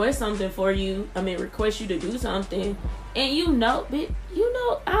whoever requests something for you, requests you to do something and I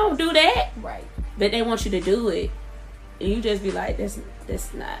don't do that. Right. But they want you to do it. And you just be like, that's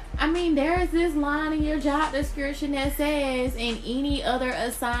not. There's this line in your job description that says, in any other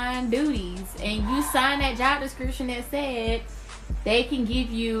assigned duties. And you sign that job description that said they can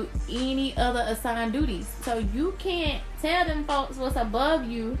give you any other assigned duties. So you can't tell them folks what's above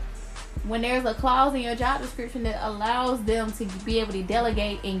you when there's a clause in your job description that allows them to be able to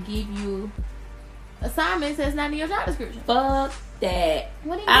delegate and give you assignments that's not in your job description. Fuck that.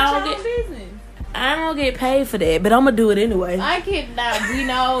 What is your own business? I don't get paid for that, but I'm gonna do it anyway. I cannot. We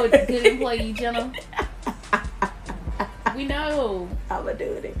know it's a good employee, Jenna. We know. I'm gonna do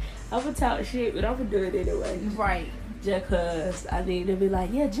it. I'm gonna talk shit, but I'm gonna do it anyway. Right. Just cause I need to be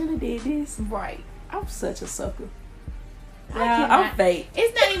like, yeah, Jenna did this. Right. I'm such a sucker. Yeah, I'm fake.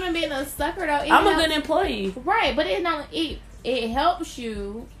 It's not even being a sucker though. I'm a good employee. Right, but it helps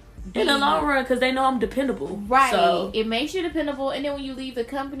you in the long run because they know I'm dependable. Right. So it makes you dependable, and then when you leave the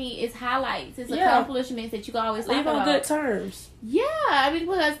company, it's highlights, it's accomplishments that you can always leave on good terms. Yeah,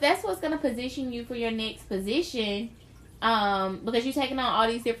 because that's what's gonna position you for your next position. Because you're taking on all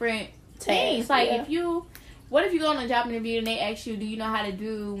these different things. Like what if you go on a job interview and they ask you, do you know how to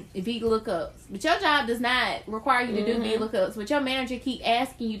do VLOOKUPs? But your job does not require you to do VLOOKUPs, but your manager keep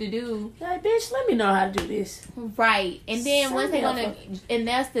asking you to do. Like, bitch, let me know how to do this. Right. And then once they're gonna, and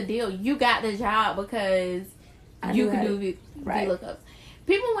that's the deal. You got the job because you can do VLOOKUPs.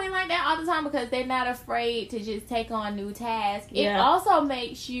 People win like that all the time because they're not afraid to just take on new tasks. Yeah. It also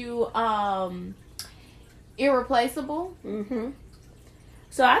makes you irreplaceable. Mm-hmm.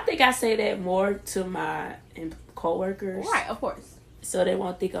 So I think I say that more to my co-workers. Right, of course. So they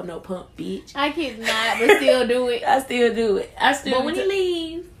won't think I'm no punk bitch. I cannot, but still do it. I still do it. But when you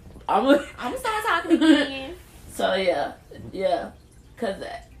leave, I'm gonna start talking again. So yeah. Cause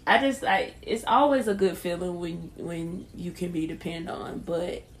I just like, it's always a good feeling when you can be depended on,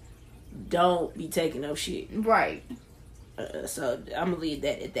 but don't be taking up shit. Right. So I'm gonna leave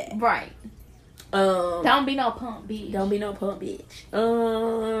that at that. Right. Don't be no punk bitch. Don't be no punk bitch.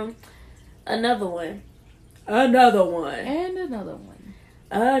 Another one. And another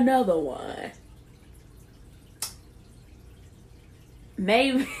one.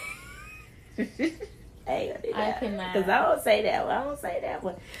 Maybe. I cannot. Because I don't say that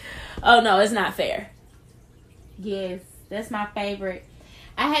one. Oh no, it's not fair. Yes, that's my favorite.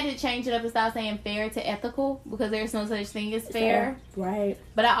 I had to change it up and start saying fair to ethical because there's no such thing as fair. Right.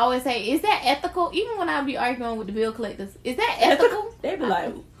 But I always say, is that ethical? Even when I be arguing with the bill collectors, is that ethical? They be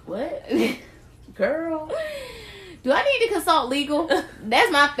like, what? Girl. Do I need to consult legal?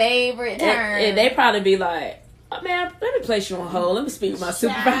 That's my favorite term. And they probably be like, oh, man, let me place you on hold. Let me speak with my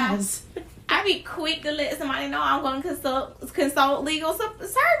supervisor. I be quick to let somebody know I'm going to consult legal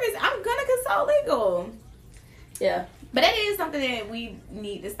service. I'm going to consult legal. Yeah. But that is something that we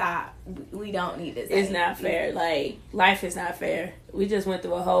need to stop. We don't need to say. It's not fair. Like, life is not fair. We just went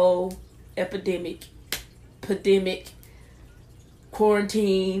through a whole epidemic,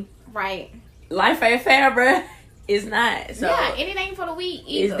 quarantine. Right. Life ain't fair, bruh. It's not. So yeah, anything for the week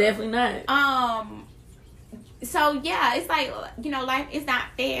either. It's definitely not. So yeah, it's like, life is not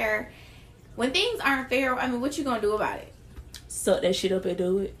fair. When things aren't fair, I mean, what you gonna do about it? Suck that shit up and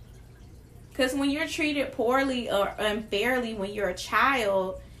do it. Because when you're treated poorly or unfairly when you're a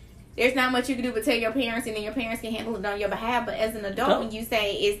child, there's not much you can do but tell your parents, and then your parents can handle it on your behalf. But as an adult, when you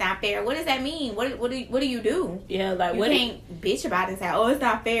say it's not fair, what does that mean? What do you do? Yeah, like you can't bitch about it and say, oh, it's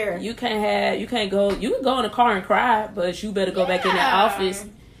not fair. You can go in the car and cry, but you better go back in that office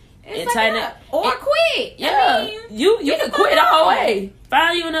and tighten up. Or quit. Yeah. You can quit the whole way.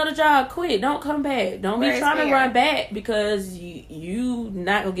 Find you another job, quit. Don't come back. Don't be trying to run back because you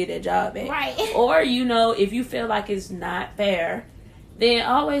not gonna get that job back. Right. Or if you feel like it's not fair, then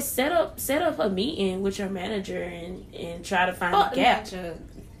always set up a meeting with your manager and try to find a gap.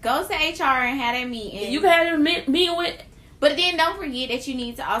 Go to HR and have that meeting. You can have a meeting with, but then don't forget that you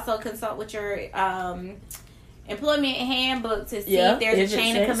need to also consult with your employment handbook to see if there's a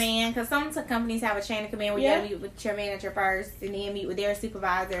chain of command, because some companies have a chain of command where you gotta meet with your manager first and then meet with their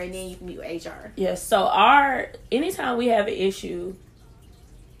supervisor and then you can meet with HR. Yes. So anytime we have an issue,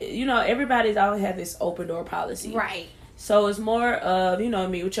 everybody's always have this open door policy, right? So it's more of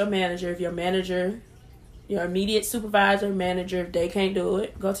meet with your manager. If your manager, your immediate supervisor, manager, if they can't do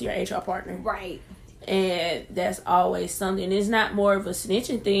it, go to your HR partner, right? And that's always something. It's not more of a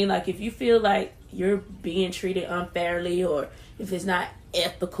snitching thing. Like if you feel like you're being treated unfairly or if it's not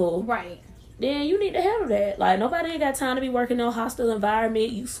ethical, right, then you need to handle that. Like nobody ain't got time to be working in a hostile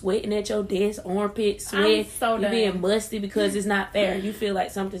environment. You sweating at your desk, armpit sweat, you being musty because it's not fair. You feel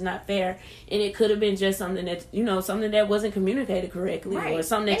like something's not fair, and it could have been just something that something that wasn't communicated correctly, right, or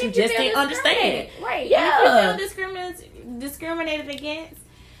something that you just didn't understand. Right? Yeah. And if you feel discriminated against,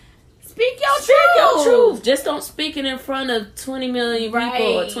 speak your truth. Just don't speak it in front of 20 million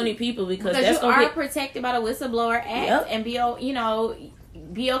people or 20 people because that's you are protected by the Whistleblower Act, and be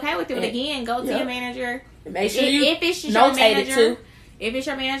okay with it. But again, go to your manager. Make sure if it's your manager, if it's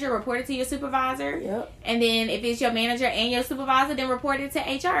your manager, report it to your supervisor. Yep. And then if it's your manager and your supervisor, then report it to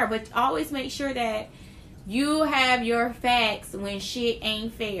HR. But always make sure that you have your facts when shit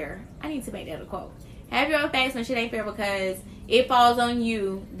ain't fair. I need to make that a quote. Have your facts when shit ain't fair because it falls on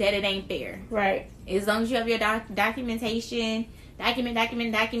you that it ain't fair. Right. As long as you have your documentation, document.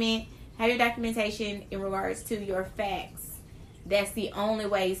 Have your documentation in regards to your facts. That's the only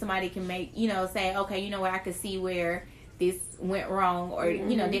way somebody can make, say, okay, you know what, I could see where this went wrong or,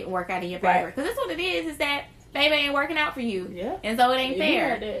 didn't work out in your favor. Because that's what it is that baby ain't working out for you. Yeah. And so it ain't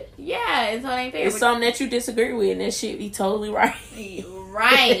fair. Yeah, and so it ain't fair. It's something that you disagree with and that shit be totally right.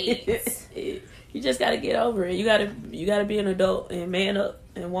 Right. You just gotta get over it. You gotta be an adult and man up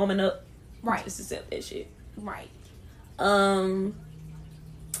and woman up. Right. Just accept that shit. Right.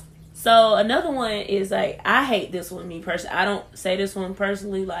 So another one is like, I hate this one, me personally. I don't say this one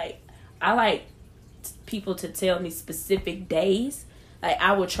personally. Like, I like people to tell me specific days. Like,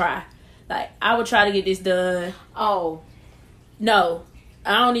 I would try to get this done. Oh. No,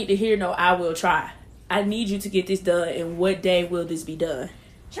 I don't need to hear no, I will try. I need you to get this done, and what day will this be done?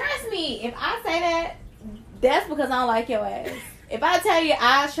 Trust me, if I say that, that's because I don't like your ass. If I tell you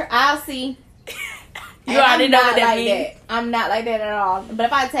I'll see. You already know what that means. I'm not like that at all. But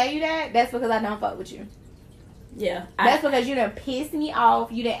if I tell you that, that's because I don't fuck with you. Yeah. That's because you done pissed me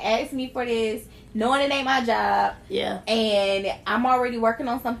off. You done asked me for this, knowing it ain't my job. Yeah. And I'm already working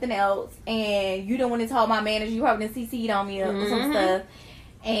on something else. And you don't want to tell my manager. You probably done CC'd on me or some stuff.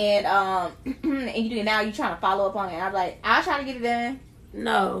 And and you do now you trying to follow up on it. I'm like, I'll try to get it done.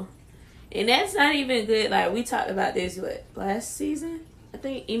 No. And that's not even good. Like, we talked about this, last season? I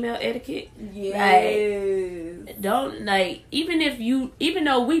think email etiquette. Yes. Like, don't, like, even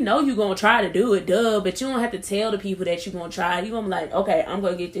though we know you're going to try to do it, but you don't have to tell the people that you're going to try. You're going to be like, okay, I'm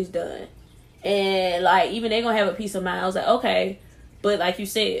going to get this done. And, like, even they're going to have a peace of mind. I was like, okay. But, like you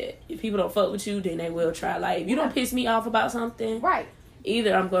said, if people don't fuck with you, then they will try. Like, if you don't piss me off about something, right,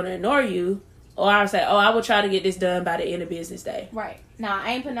 either I'm going to ignore you, or I'll say, I will try to get this done by the end of business day. Right. Nah,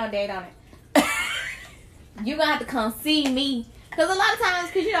 I ain't putting no date on it. You're going to have to come see me. Because a lot of times,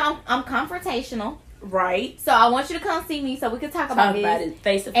 I'm confrontational. Right. So I want you to come see me so we can talk about it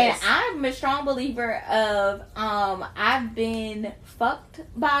face to face. face. And I'm a strong believer of, I've been fucked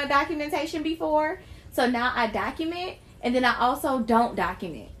by documentation before. So now I document, and then I also don't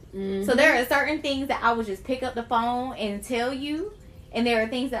document. Mm-hmm. So there are certain things that I will just pick up the phone and tell you. And there are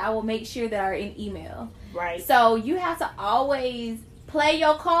things that I will make sure that are in email. Right. So you have to always play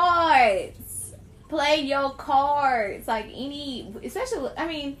your cards. Play your cards. Like especially, I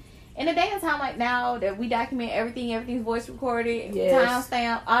mean, in a day and time like now that we document everything's voice recorded,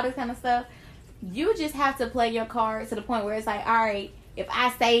 timestamp, all this kind of stuff. You just have to play your cards to the point where it's like, all right, if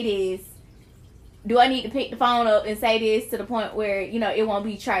I say this, do I need to pick the phone up and say this to the point where, you know, it won't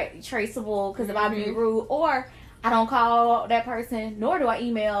be traceable because if I'm being rude, or I don't call that person, nor do I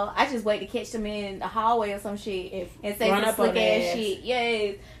email. I just wait to catch them in the hallway or some shit and say some slick ass shit.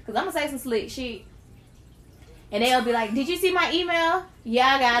 Yes, because I'm going to say some slick shit. And they'll be like, did you see my email? Yeah,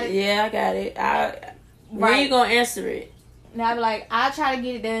 I got it. Yeah, I got it. When you going to answer it? And I'll be like, I'll try to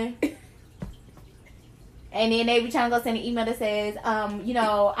get it done. And then they be trying to go send an email that says, you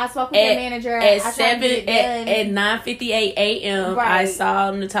know, I spoke with your manager at 9:58 a.m. Right. I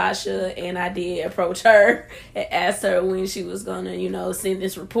saw Natasha and I did approach her and asked her when she was gonna, you know, send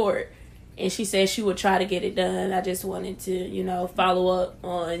this report. And she said she would try to get it done. I just wanted to, you know, follow up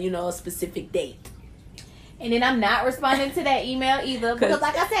on, you know, a specific date. And then I'm not responding to that email either because,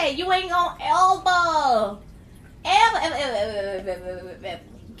 like I said, you ain't gonna ever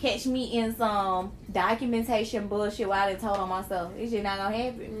catch me in some documentation bullshit while I told on myself. It's just not gonna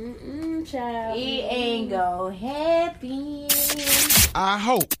happen. Child. It ain't gonna happen. I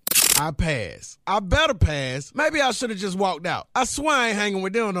hope I pass. I better pass. Maybe I should have just walked out. I swear I ain't hanging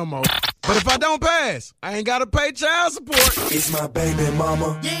with them no more. But if I don't pass, I ain't gotta pay child support. It's my baby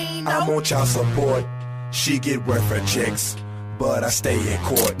mama. I'm on child support. She get welfare checks, but I stay in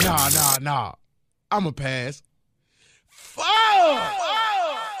court. Nah. I'ma pass. Fuck!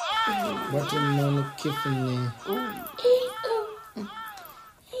 Watermelon Tiffany.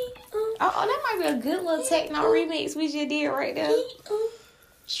 Oh, that might be a good little techno remix we just did right there.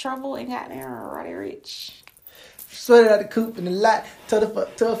 Trouble and goddamn Roddy Rich. Sweated out the coop in the lot.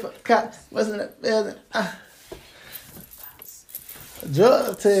 Tough cop. Wasn't that building?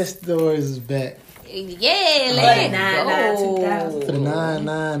 Drug test stories is back. Yeah, let's go. For the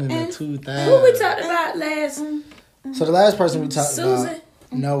 99 and the 2000. Who we talked about last? So the last person we talked Susan? about.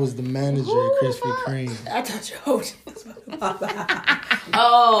 No, it was the manager at Krispy Kreme. I thought you was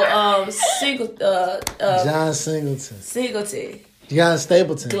John Singleton. Singleton. John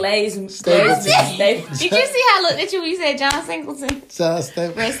Stapleton. Stapleton. Did you see how I looked at you when you said John Singleton? John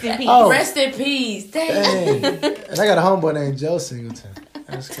Stapleton. Rest in peace. Oh. Rest in peace. Dang. And I got a homeboy named Joe Singleton.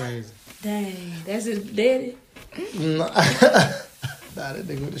 That's crazy. Dang. That's his daddy? No. Nah, that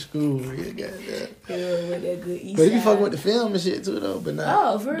nigga went to school. With that good East but he be side. fucking with the film and shit too, though. But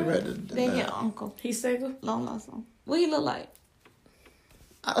nah. Oh, for real? Then your uncle. He's single? Long lost him. What he look like?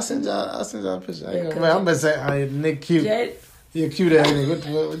 I'll send y'all a picture. I'm gonna say, nigga cute. You're cute ass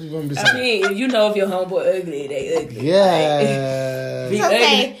nigga. What you gonna be saying? I mean, you know if your homeboy ugly, they ugly. Yeah. Be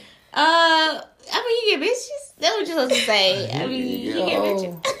okay. I mean, you get bitches. That's what you're supposed to say. I mean, you get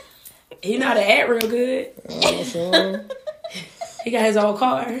bitches. He know how to act real good. He got his own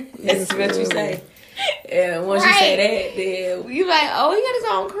car. That's what you say. And once you say that, then you like, oh, he got his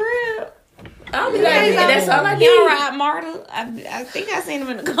own crib. I'll be like, that's all I need. He don't ride Marta. I think I seen him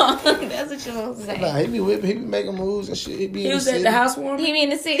in the car. That's what you're supposed to say. Nah, he be making moves and shit. He was at the housewarming. He be in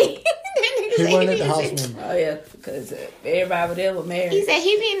the city. He wasn't at the housewarming. Oh yeah, because everybody over there was married. He said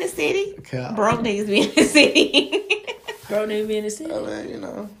he be in the city. Okay. Broke niggas be in the city. Broke niggas be in the city. Oh man, you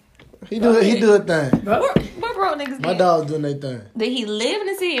know. He do a thing. What broke niggas My dog doing their thing. Did he live in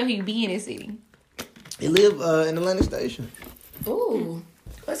the city or he be in the city? He live in Atlantic Station. Ooh.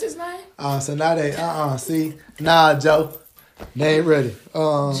 What's his name? So now they, see? Nah, Joe. They ain't ready.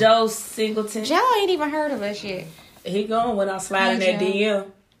 Joe Singleton. Joe ain't even heard of that shit. He gone when I slide in that DM.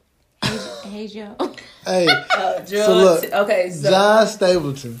 Hey, Joe. Hey. Joe, so look. Okay, so John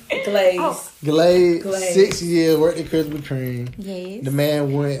Stapleton. Glaze. 6 years, worked at Krispy Kreme. Yes. The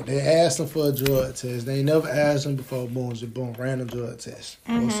man went, they asked him for a drug test. They ain't never asked him before. Boom, just boom, random drug test.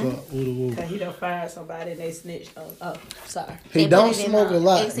 What's up? Woo woo. He done fired somebody and they snitched on. Oh, sorry. He don't smoke a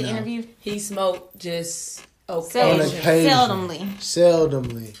lot. Exit interview. He smoked just Seldomly.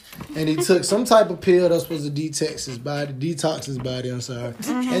 And he took some type of pill that's supposed to detox his body, I'm sorry.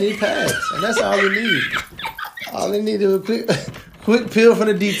 And he passed. And that's all he needed. All he needed was a quick pill for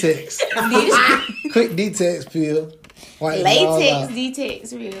the detox. Quick detox pill. Latex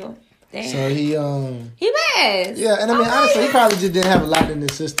detox pill. Damn. So he passed. Yeah, and I mean honestly, he probably just didn't have a lot in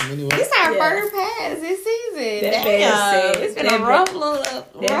his system anyway. This our first pass this season. That man said it's been a rough little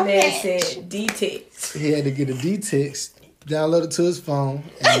that man said detox. He had to get a detox, download it to his phone,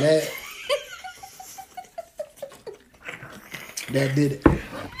 and that did it.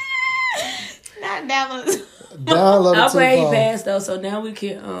 Not download. Download it to his phone. He passed though, so now we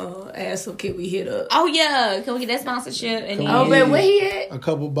can ask him, can we hit up? Oh yeah, can we get that sponsorship? And man, where he at? A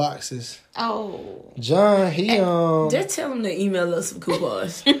couple boxes. Oh, John, he just tell him to email us some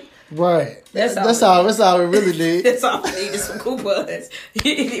coupons. Right. That's all we really need. That's all we need is some coupons. You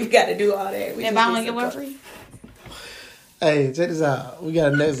didn't even got to do all that. If I want to get one free. Hey, check this out. We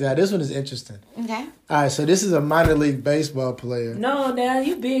got a next guy. This one is interesting. Okay. All right, so this is a minor league baseball player. No, now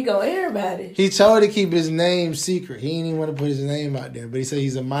you big on everybody. He told to keep his name secret. He didn't even want to put his name out there, but he said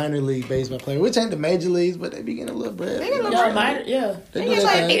he's a minor league baseball player, which ain't the major leagues, but they be getting a little bread. They get a little bread. Minor, yeah. They do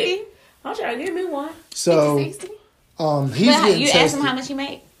that thing. I'm trying to give me one. So, 50, 60? he's getting you tested. asked him how much he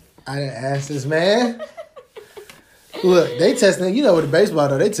make? I didn't ask this man. Look, they testing. You know, with the baseball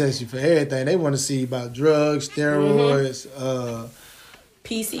though, they test you for everything. They want to see about drugs, steroids,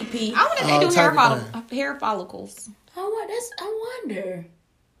 PCP. I wonder if they do hair follicles. I wonder.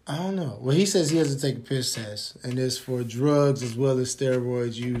 I don't know. Well, he says he has to take a piss test, and it's for drugs as well as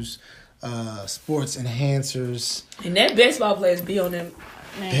steroids use, sports enhancers. And that baseball players be on them.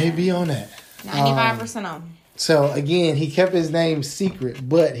 Man. They be on that. 95% on. So again, he kept his name secret,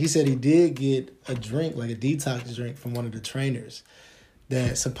 but he said he did get a drink, like a detox drink, from one of the trainers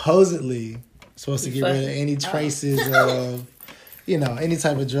that supposedly supposed to get rid of any traces of, any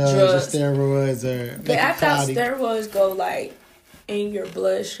type of drugs. Or steroids or. But I thought steroids go like in your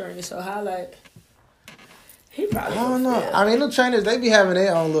bloodstream. So how like he probably. I don't know. Fail. I mean, the trainers they be having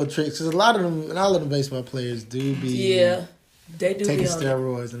their own little tricks because a lot of them, and all of the baseball players do be. Yeah, they do taking be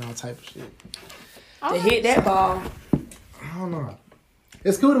steroids and all type of shit. To hit that ball. I don't know.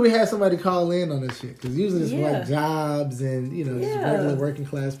 It's cool that we had somebody call in on this shit because usually it's like jobs and just regular working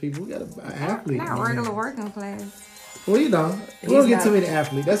class people. We got an athlete. Not regular working class. Well, we don't get too many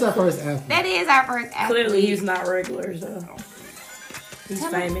athletes. That's our first athlete. That is our first athlete. Clearly, he's not regular, so he's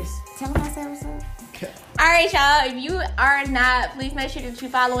famous. Tell him I said what's up. All right, y'all. If you are not, please make sure that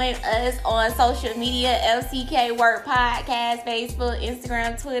you're following us on social media. FCK Work Podcast, Facebook,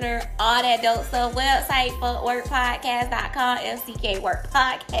 Instagram, Twitter, all that dope stuff. Website, footworkpodcast.com,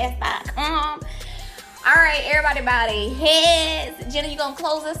 FCKWorkPodcast.com. All right, everybody, heads. Jenna, you gonna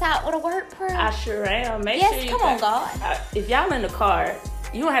close us out with a word prayer? I sure am. Come on, God. If y'all in the car,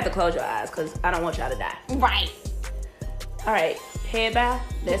 you don't have to close your eyes because I don't want y'all to die. Right. All right, head bow.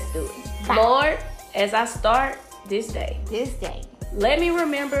 Let's do it. Bye. Lord, as I start this day, let me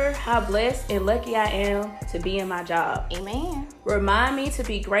remember how blessed and lucky I am to be in my job. Amen. Remind me to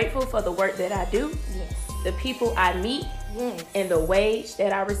be grateful for the work that I do, yes, the people I meet, yes, and the wage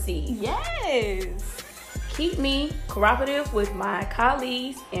that I receive. Yes. Keep me cooperative with my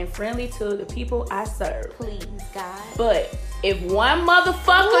colleagues and friendly to the people I serve. Please, God. But if one motherfucker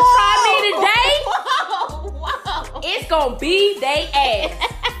try me today, it's gonna be they ass.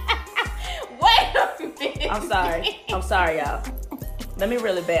 Wait a minute. I'm sorry, y'all. Let me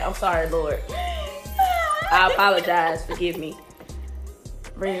reel it back. I'm sorry, Lord. I apologize. Forgive me.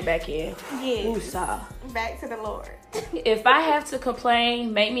 Bring it back in. Yes. Woosah. Back to the Lord. If I have to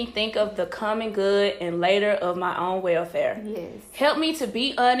complain, make me think of the common good and later of my own welfare. Yes. Help me to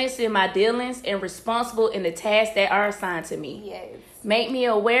be honest in my dealings and responsible in the tasks that are assigned to me. Yes. Make me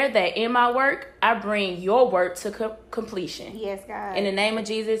aware that in my work, I bring your work to completion. Yes, God. In the name of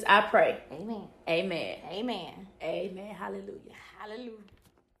Jesus, I pray. Amen. Amen. Amen. Amen. Hallelujah. Hallelujah.